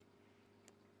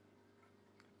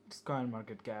Coin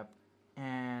Market Cap,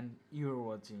 and you're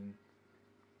watching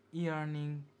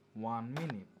earning 1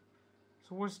 minute.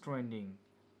 So what's trending?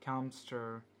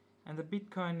 Comster, and the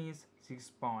Bitcoin is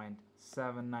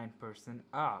 6.79%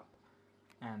 up,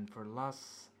 and for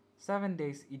last 7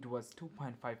 days it was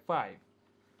 2.55.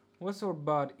 What's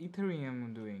about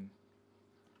Ethereum doing?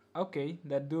 Okay,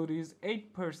 that dude is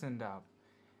 8% up,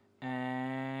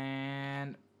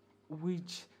 and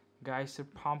which guys are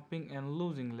pumping and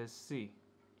losing? Let's see.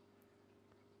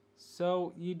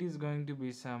 So it is going to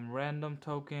be some random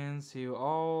tokens you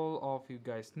all of you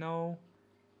guys know.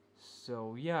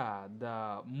 So yeah,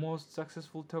 the most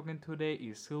successful token today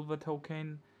is Silver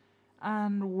token,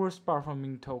 and worst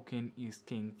performing token is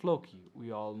King Floki.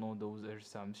 We all know those are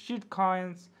some shit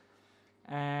coins.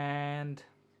 And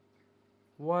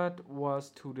what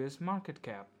was today's market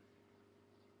cap?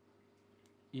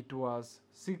 It was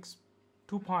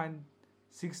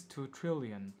 2.62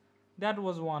 trillion. That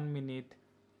was 1 minute.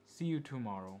 See you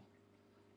tomorrow.